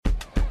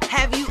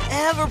Have you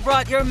ever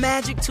brought your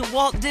magic to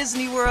Walt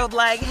Disney World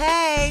like,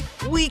 hey,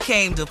 we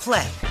came to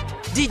play?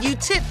 Did you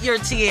tip your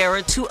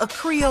tiara to a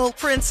Creole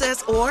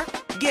princess or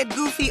get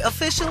goofy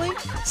officially?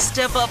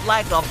 Step up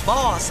like a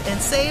boss and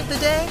save the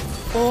day?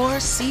 Or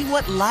see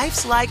what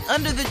life's like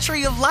under the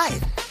tree of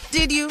life?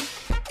 Did you?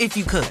 If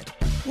you could.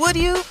 Would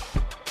you?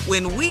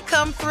 When we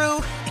come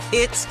through,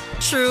 it's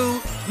true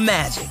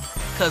magic.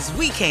 'Cause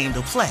we came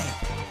to play.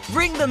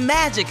 Bring the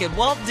magic at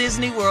Walt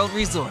Disney World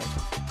Resort.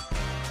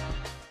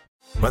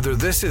 Whether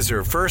this is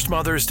her first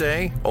Mother's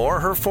Day or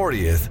her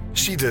 40th,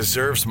 she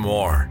deserves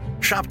more.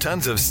 Shop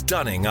tons of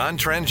stunning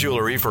on-trend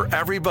jewelry for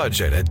every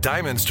budget at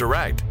Diamonds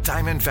Direct.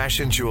 Diamond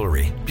fashion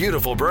jewelry,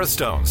 beautiful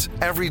birthstones,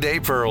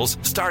 everyday pearls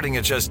starting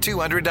at just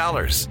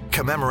 $200.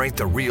 Commemorate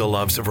the real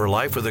loves of her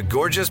life with a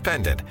gorgeous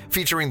pendant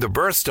featuring the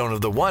birthstone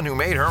of the one who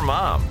made her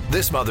mom.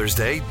 This Mother's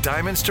Day,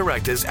 Diamonds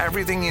Direct is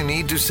everything you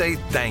need to say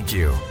thank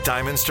you.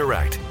 Diamonds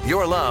Direct,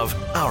 your love,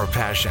 our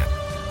passion.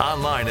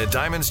 Online at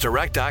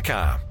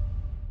diamondsdirect.com.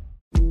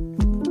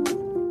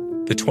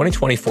 The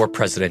 2024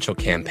 presidential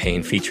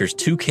campaign features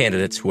two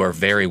candidates who are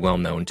very well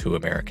known to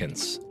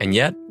Americans. And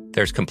yet,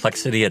 there's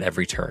complexity at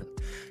every turn.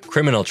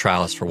 Criminal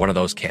trials for one of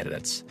those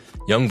candidates.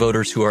 Young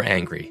voters who are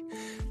angry.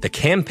 The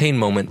Campaign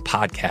Moment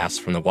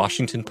podcast from the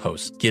Washington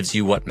Post gives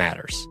you what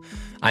matters.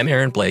 I'm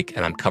Aaron Blake,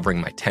 and I'm covering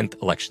my 10th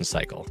election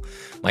cycle.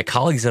 My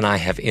colleagues and I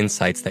have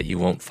insights that you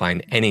won't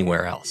find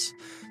anywhere else.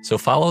 So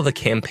follow The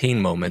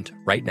Campaign Moment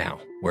right now,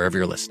 wherever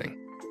you're listening.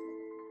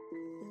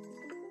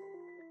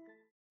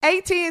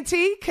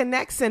 AT&T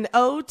connects an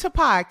ode to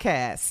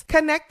podcasts.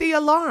 Connect the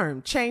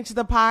alarm. Change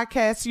the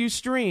podcast you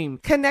stream.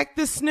 Connect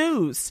the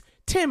snooze.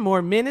 10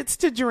 more minutes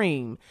to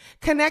dream.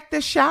 Connect the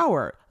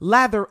shower.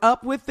 Lather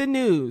up with the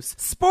news.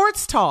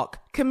 Sports talk,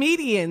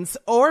 comedians,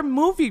 or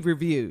movie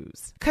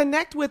reviews.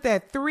 Connect with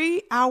that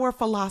 3-hour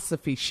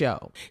philosophy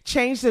show.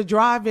 Change the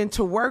drive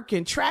into work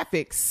in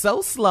traffic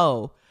so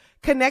slow.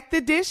 Connect the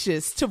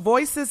dishes to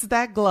voices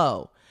that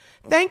glow.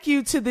 Thank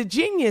you to the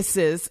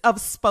geniuses of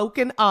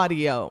spoken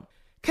audio.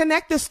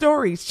 Connect the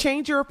stories,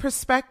 change your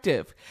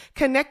perspective.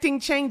 Connecting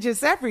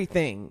changes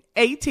everything.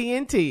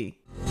 AT&T.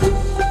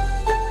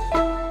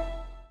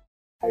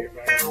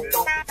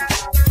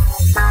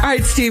 All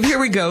right, Steve, here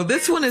we go.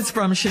 This one is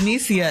from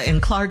Shanicia in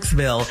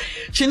Clarksville.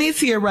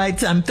 Shanicia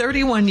writes, I'm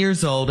 31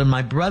 years old and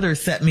my brother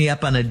set me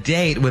up on a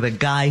date with a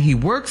guy he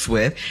works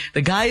with.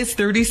 The guy is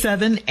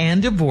 37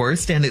 and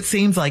divorced, and it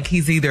seems like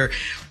he's either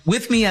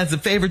with me as a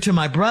favor to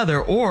my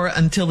brother or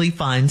until he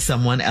finds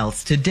someone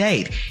else to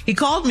date. He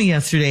called me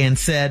yesterday and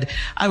said,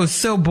 I was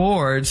so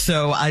bored,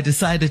 so I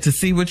decided to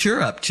see what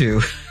you're up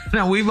to.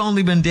 Now, we've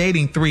only been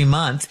dating 3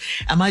 months.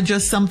 Am I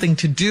just something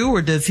to do,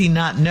 or does he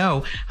not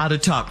know how to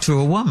talk to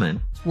a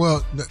woman?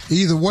 Well,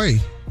 either way,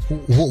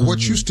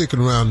 what you sticking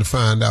around to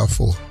find out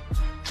for?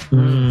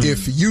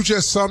 If you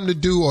just something to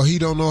do or he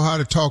don't know how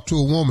to talk to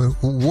a woman,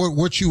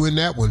 what you in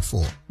that one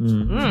for?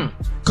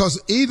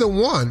 Because either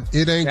one,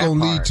 it ain't going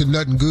to lead to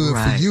nothing good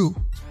for you.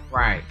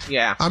 Right,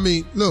 yeah. I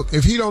mean, look,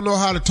 if he don't know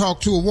how to talk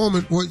to a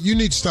woman, well, you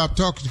need to stop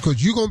talking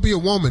because you're going to be a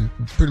woman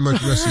pretty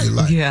much the rest of your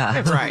life.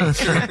 Yeah,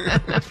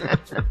 right.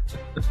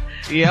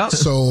 Yep.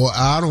 So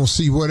I don't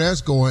see where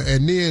that's going.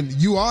 And then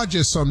you are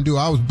just something to do.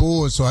 I was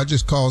bored, so I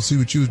just called to see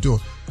what you was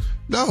doing.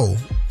 No,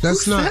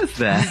 that's Who not. says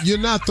that? You're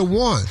not the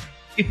one.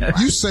 Yeah.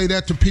 You say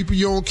that to people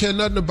you don't care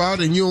nothing about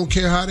and you don't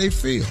care how they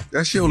feel.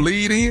 That's your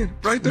lead in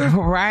right there?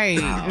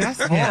 Right.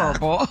 That's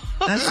horrible.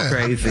 That's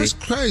crazy. That's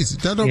crazy.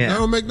 That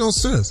don't make no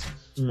sense.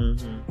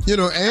 You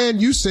know,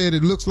 and you said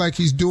it looks like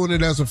he's doing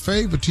it as a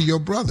favor to your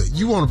brother.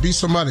 You want to be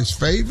somebody's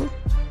favor?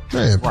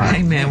 Man,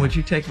 Hey, man, would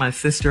you take my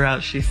sister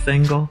out? She's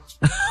single.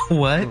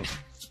 What?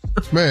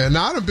 Man,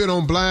 now I done been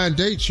on blind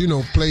dates, you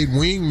know, played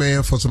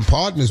wingman for some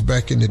partners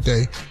back in the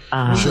day.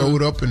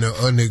 Showed up and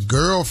the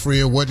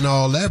girlfriend wasn't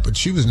all that, but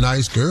she was a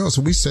nice girl.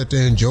 So we sat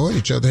there and enjoyed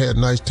each other, had a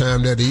nice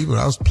time that evening.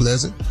 I was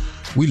pleasant.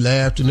 We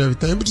laughed and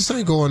everything, but this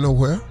ain't going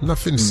nowhere. I'm not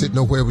finna sit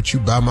nowhere with you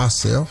by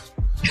myself.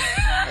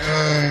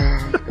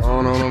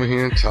 Going on over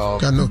here and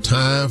talk. Got no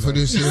time for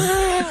this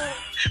here.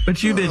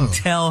 But you didn't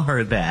tell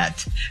her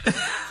that.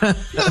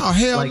 No,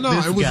 hell Like no.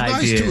 this It was guy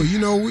nice did. to her. You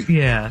know, we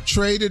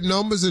traded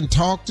numbers and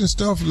talked and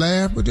stuff,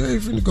 laughed, but they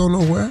ain't finna go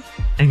nowhere.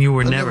 And you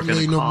were I never going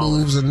made to no call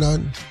moves or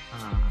nothing.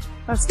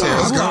 That's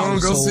Let's terrible. go on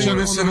and go So, see I don't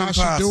Mission know how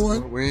she Impossible.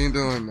 doing. We ain't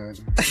doing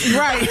nothing.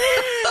 Right.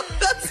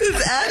 That's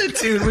his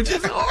attitude, which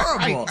is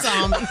horrible. Right,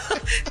 Tommy.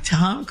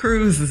 Tom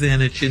Cruise is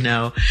in it, you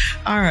know.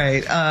 All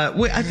right.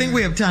 I think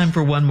we have time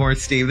for one more,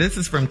 Steve. This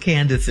is from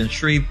Candace in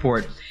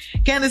Shreveport.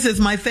 Candace says,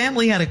 my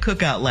family had a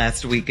cookout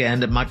last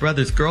weekend and my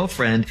brother's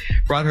girlfriend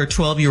brought her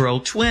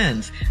 12-year-old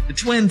twins. The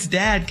twins'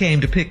 dad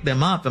came to pick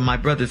them up and my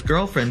brother's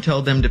girlfriend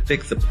told them to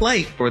fix a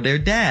plate for their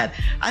dad.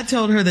 I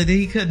told her that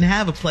he couldn't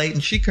have a plate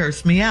and she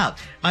cursed me out.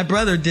 My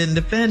brother didn't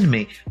defend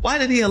me. Why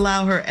did he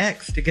allow her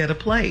ex to get a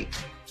plate?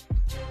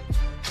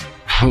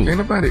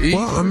 Anybody eat?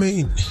 Well, I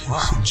mean,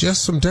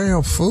 just some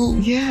damn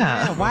food.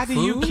 Yeah. Why do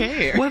you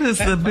care? What is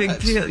the big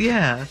deal?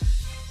 Yeah.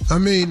 I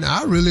mean,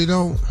 I really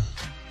don't.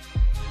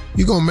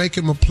 You gonna make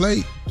him a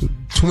plate. The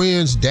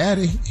twins'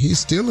 daddy, he's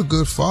still a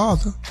good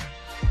father.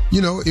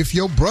 You know, if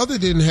your brother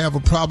didn't have a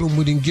problem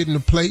with him getting a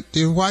plate,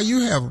 then why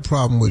you have a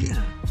problem with it?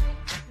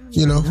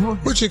 You know,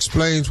 which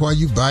explains why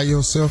you by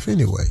yourself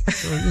anyway.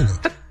 So, you know.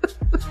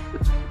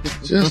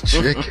 Just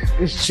chicken.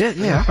 It's just,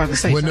 yeah, I'm about to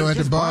say. Wasn't no at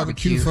the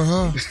barbecue for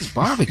her. It's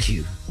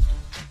barbecue.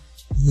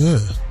 Yeah.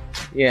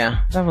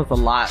 Yeah, that was a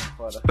lot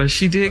for her. But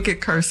she did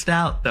get cursed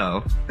out,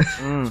 though.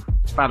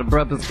 By the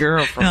brother's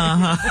girlfriend.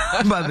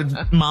 By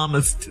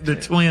the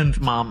twins'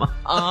 mama.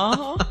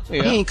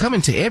 Yeah. He ain't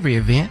coming to every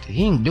event.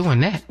 He ain't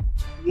doing that.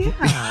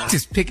 Yeah.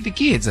 Just picking the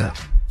kids up.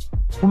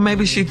 Well,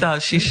 maybe she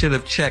thought she should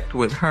have checked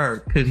with her.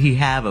 Could he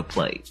have a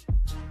plate?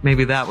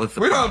 Maybe that was the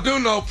We problem. don't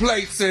do no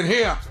plates in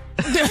here.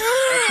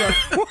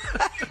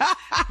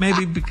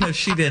 Maybe because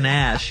she didn't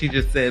ask. She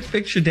just said,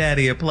 fix your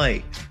daddy a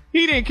plate.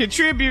 He didn't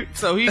contribute,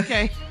 so he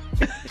can't.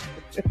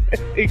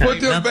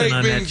 Put them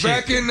baked beans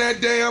back in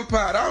that damn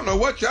pot. I don't know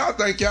what y'all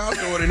think y'all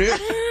doing in here.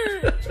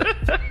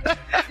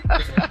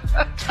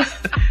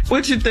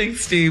 What you think,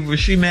 Steve? Was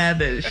she mad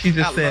that she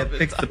just said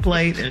fix the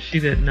plate and she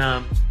didn't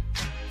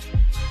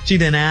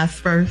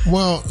ask first?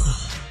 Well,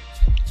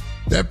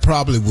 that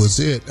probably was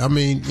it. I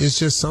mean, it's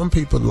just some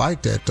people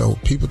like that, though.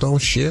 People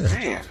don't share.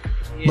 Man.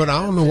 But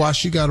I don't know why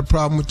she got a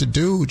problem with the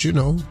dude, you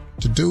know.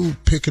 The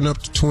dude picking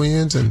up the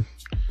twins and,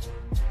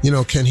 you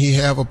know, can he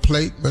have a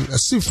plate? But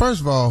see,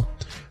 first of all,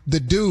 the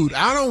dude,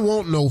 I don't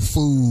want no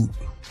food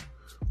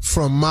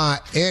from my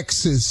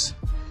ex's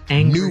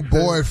new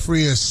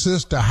boyfriend's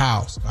sister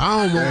house.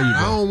 I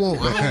don't want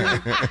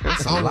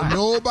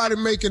nobody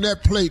making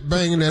that plate,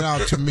 banging that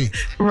out to me.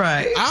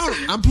 Right.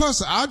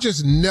 Plus, I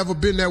just never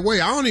been that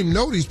way. I don't even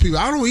know these people.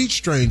 I don't eat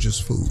strangers'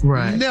 food.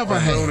 Right. Never I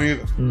have. don't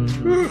either.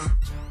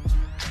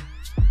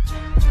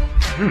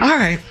 All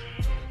right.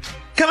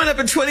 Coming up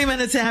in 20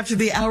 minutes after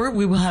the hour,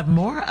 we will have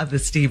more of the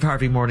Steve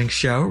Harvey Morning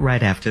Show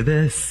right after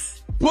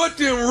this. Put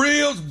them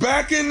reels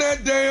back in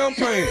that damn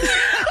pan.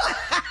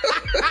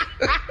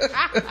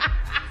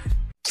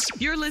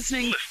 You're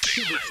listening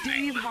to the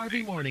Steve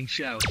Harvey Morning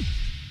Show.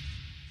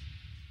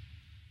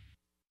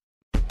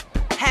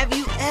 Have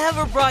you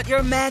ever brought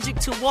your magic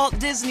to Walt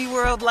Disney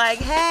World like,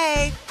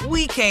 hey,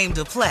 we came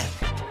to play?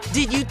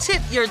 Did you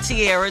tip your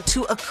tiara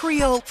to a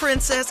Creole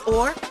princess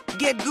or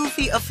get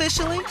goofy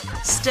officially?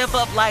 Step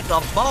up like a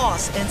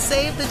boss and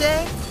save the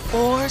day?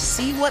 Or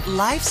see what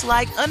life's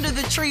like under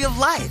the tree of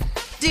life?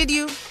 Did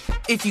you?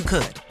 If you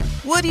could.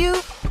 Would you?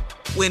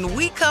 When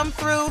we come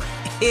through,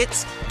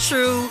 it's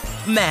true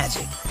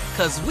magic.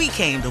 'Cause we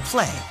came to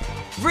play.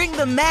 Bring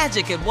the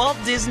magic at Walt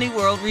Disney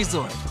World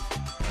Resort.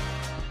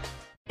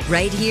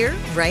 Right here,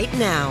 right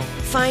now.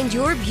 Find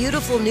your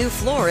beautiful new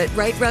floor at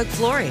Right Rug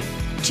Flooring.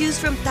 Choose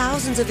from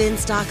thousands of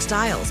in-stock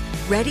styles,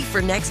 ready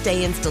for next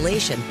day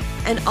installation,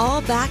 and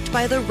all backed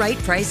by the right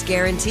price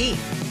guarantee.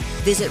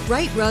 Visit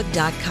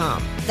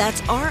rightrug.com.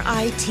 That's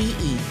RITERUG.com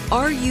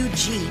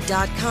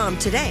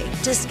today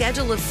to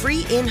schedule a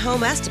free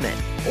in-home estimate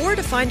or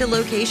to find a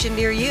location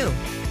near you.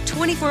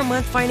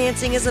 24-month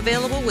financing is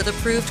available with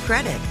approved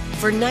credit.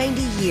 For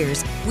 90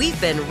 years, we've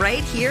been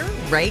right here,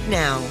 right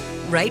now.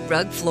 Right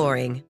Rug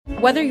Flooring.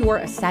 Whether you're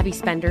a savvy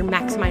spender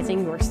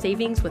maximizing your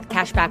savings with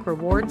cashback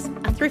rewards,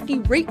 a thrifty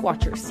rate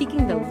watcher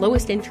seeking the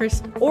lowest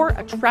interest, or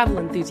a travel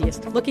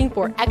enthusiast looking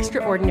for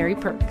extraordinary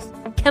perks,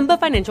 Kemba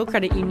Financial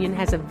Credit Union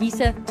has a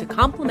visa to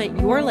complement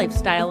your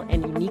lifestyle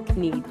and unique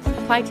needs.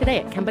 Apply today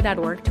at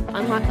Kemba.org to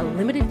unlock a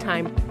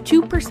limited-time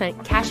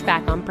 2% cash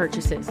back on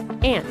purchases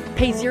and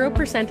pay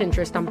 0%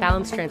 interest on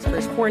balance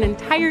transfers for an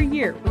entire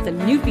year with a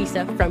new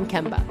visa from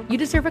Kemba. You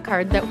deserve a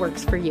card that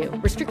works for you.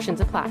 Restrictions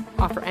apply.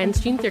 Offer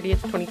ends June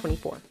 30th,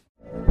 2024.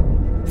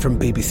 From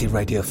BBC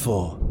Radio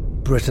 4,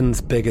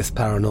 Britain's biggest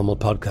paranormal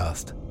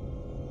podcast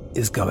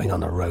is going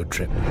on a road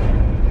trip.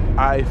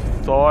 I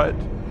thought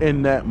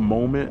in that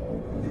moment,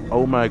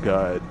 oh my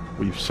God,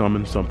 we've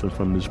summoned something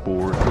from this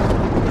board.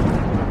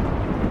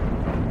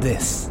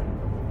 This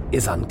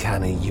is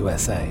Uncanny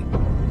USA.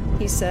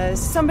 He says,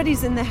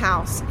 somebody's in the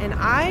house, and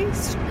I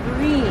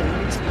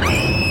screamed.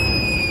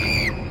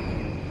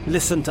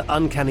 Listen to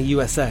Uncanny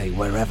USA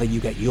wherever you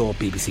get your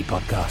BBC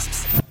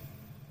podcasts,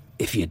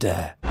 if you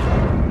dare.